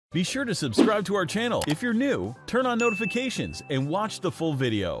Be sure to subscribe to our channel. If you're new, turn on notifications and watch the full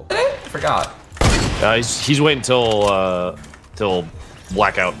video. I forgot. He's waiting till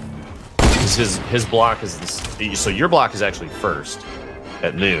blackout. His block is this. So your block is actually first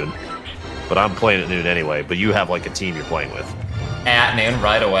at noon, but I'm playing at noon anyway. But you have like a team you're playing with. At noon,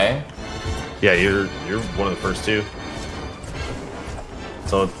 right away. Yeah, you're one of the first two.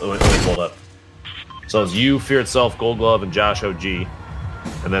 So let me hold up. So it's you, Fear Itself, Gold Glove, and Josh OG.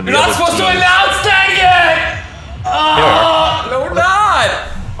 And then you're not supposed to announce that yet! Oh, no, we're not!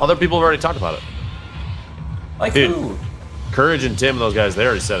 Other people have already talked about it. Like dude, who? Courage and Tim and those guys, they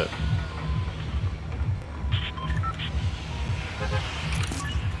already said it.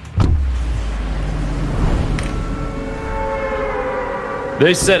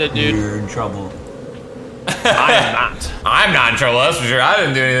 They said it, dude. You're in trouble. I am not. I'm not in trouble, that's for sure. I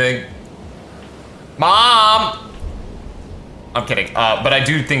didn't do anything. Mom! I'm kidding. But I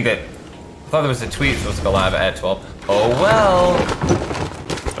do think that... I thought there was a tweet supposed to go live at 12. Oh, well.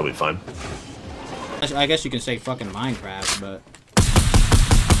 That'll be fine. I guess you can say fucking Minecraft, but...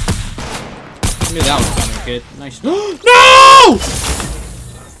 I knew that was coming, kid. Nice. No!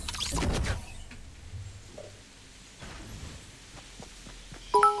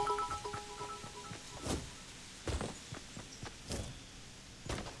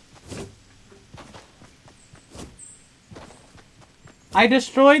 I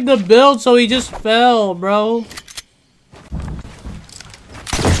destroyed the build, so he just fell, bro.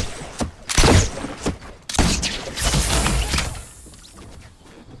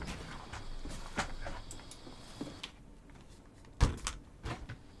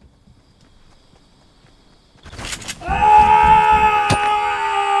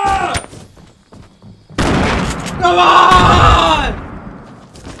 Come on!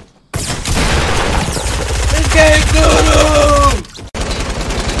 This game's doo-doo!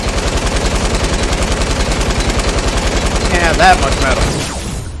 Can't have that much metal.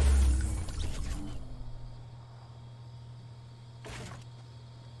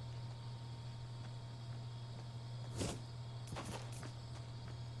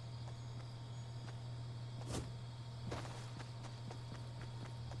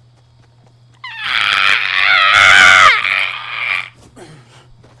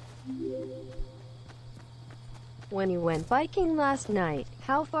 When you went biking last night,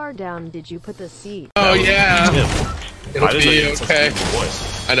 how far down did you put the seat? Oh yeah, it'll be okay.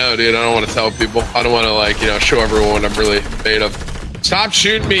 I know, dude. I don't want to tell people. I don't want to, like, you know, show everyone I'm really made of. Stop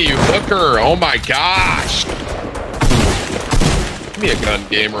shooting me, you hooker! Oh my gosh! Give me a gun,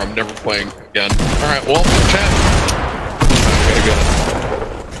 gamer. I'm never playing again. All right, well, chat. I gotta go.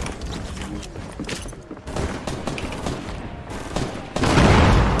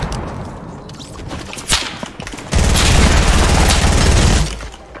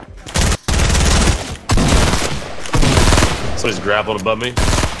 Somebody's grappling above me.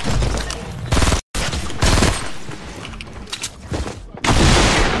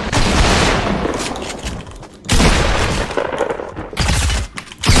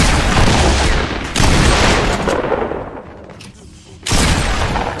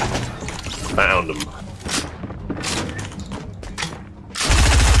 Found him.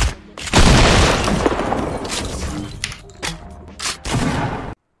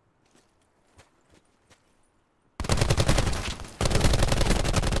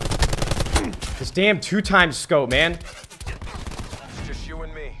 This damn 2x scope, man. Just you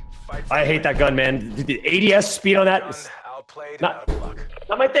and me. Fight I hate that gun, man. The ADS speed on that is not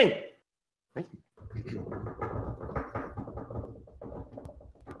my thing.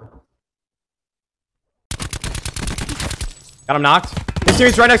 Got him knocked. His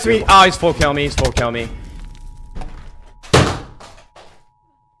teammate's right next to me. Oh, he's full kill me. He's full kill me.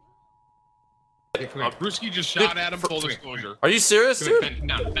 Brewski just shot at him, full disclosure. Are you serious, dude? Ben, come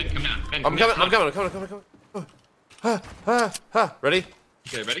down. Ben, come down. Ben, I'm coming. Ready?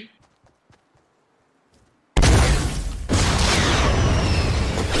 Okay, ready?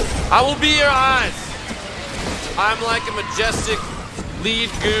 I will be your eyes. I'm like a majestic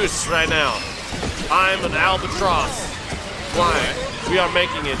lead goose right now. I'm an albatross. Flying. We are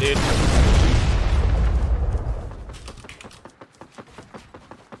making it, dude.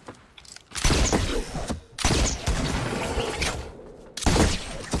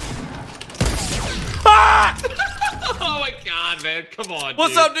 Oh my god, man. Come on,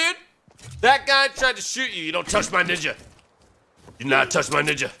 What's up, dude? That guy tried to shoot you. You don't touch my ninja. Do not touch my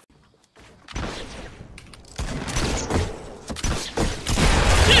ninja.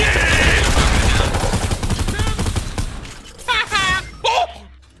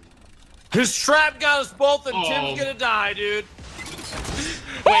 His trap got us both, and Tim's gonna die, dude.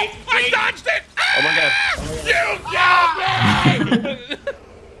 Wait, I dodged it! Oh my god. You got me!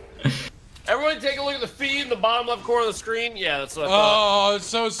 Everyone take a look at the feed in the bottom left corner of the screen. Yeah, that's what I thought. Oh, it's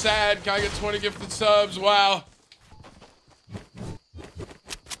so sad. Can I get 20 gifted subs? Wow.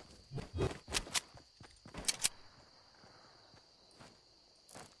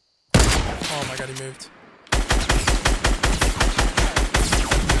 Oh my god, he moved.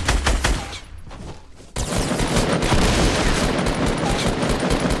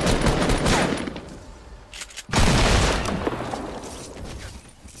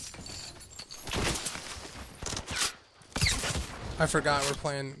 I forgot we're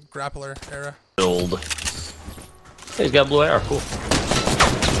playing grappler era. Build. Hey, he's got blue arrow. Cool.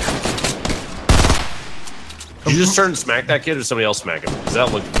 Did you just turn and smack that kid, or somebody else smack him? Because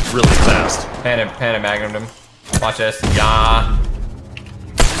that looked really fast. Panda magnumed him. Watch this. Yeah.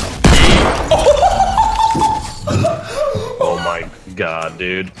 Oh my god,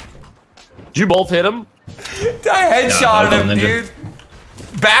 dude. Did you both hit him? I headshotted him, dude.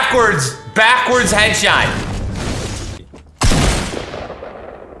 Backwards headshot.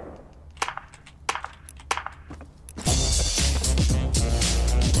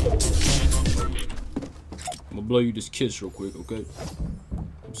 I'm gonna blow you this kiss real quick, okay?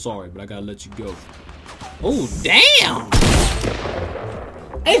 I'm sorry, but I gotta let you go. Oh, damn!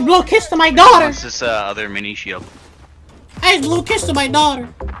 Hey, blow a kiss to my daughter! What's this other mini shield? Hey, blow a kiss to my daughter!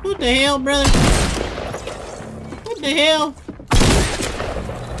 What the hell, brother? What the hell?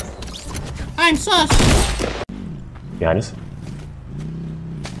 I'm sus! Behind us.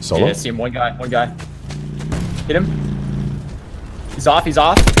 Solo? Yeah, see him. One guy. Hit him. He's off.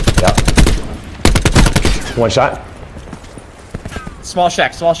 Yeah. One shot. Small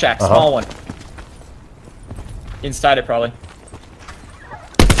shack. Small one. Inside it, probably.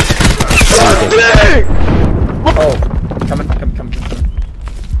 Oh, coming.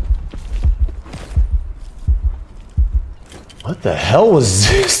 What the hell was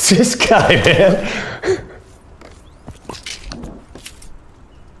this guy, man?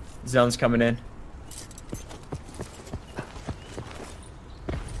 Zone's coming in.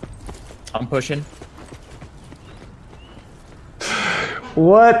 I'm pushing.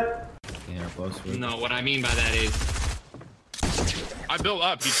 What? No, what I mean by that is I built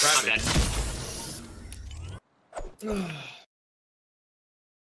up. He tried it.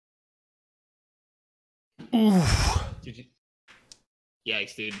 Oof.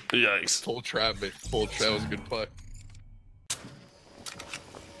 Yikes, dude. Yikes. Full trap, man. Full trap. That was a good play.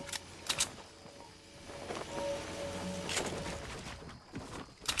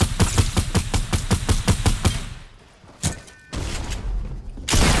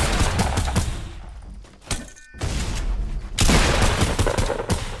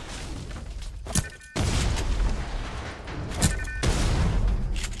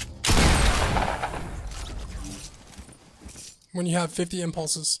 When you have 50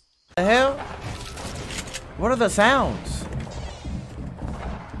 impulses. The hell? What are the sounds?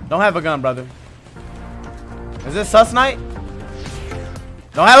 Don't have a gun, brother. Is this sus night?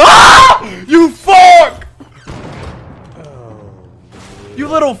 Don't have. Ah! You fuck! You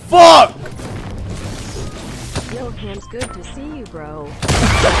little fuck! Yo, Cam's good to see you, bro.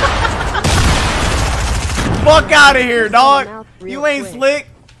 Fuck out of here, dog. You ain't slick.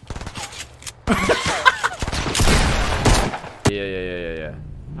 Yeah.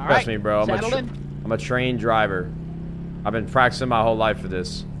 Trust me, bro. I'm a trained driver. I've been practicing my whole life for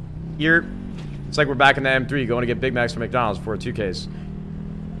this. Here, it's like we're back in the M3 going to get Big Macs from McDonald's for a 2Ks.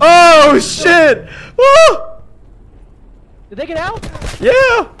 Oh, shit! Woo! Did they get out?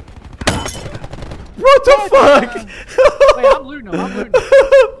 Yeah! What the fuck? Wait, I'm looting them.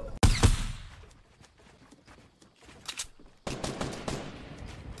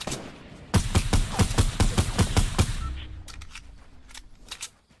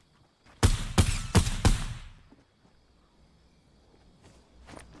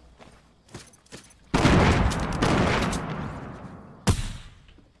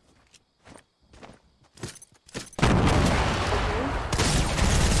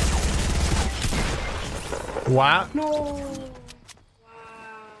 Wow. No. Wow.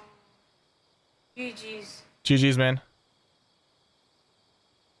 GG's. GG's, man.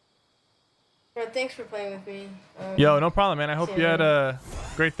 Bro, thanks for playing with me. Yo, no problem, man. I hope you had a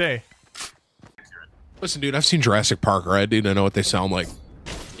great day. Listen, dude, I've seen Jurassic Park, right, dude? I know what they sound like.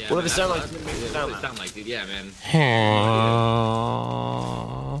 Yeah, What do they sound like? What do they sound like, dude? Yeah, man.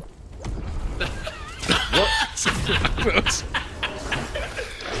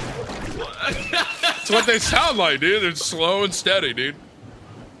 That's what they sound like, dude. They're slow and steady, dude.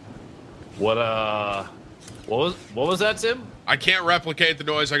 What was that, Tim? I can't replicate the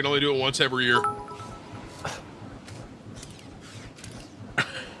noise. I can only do it once every year.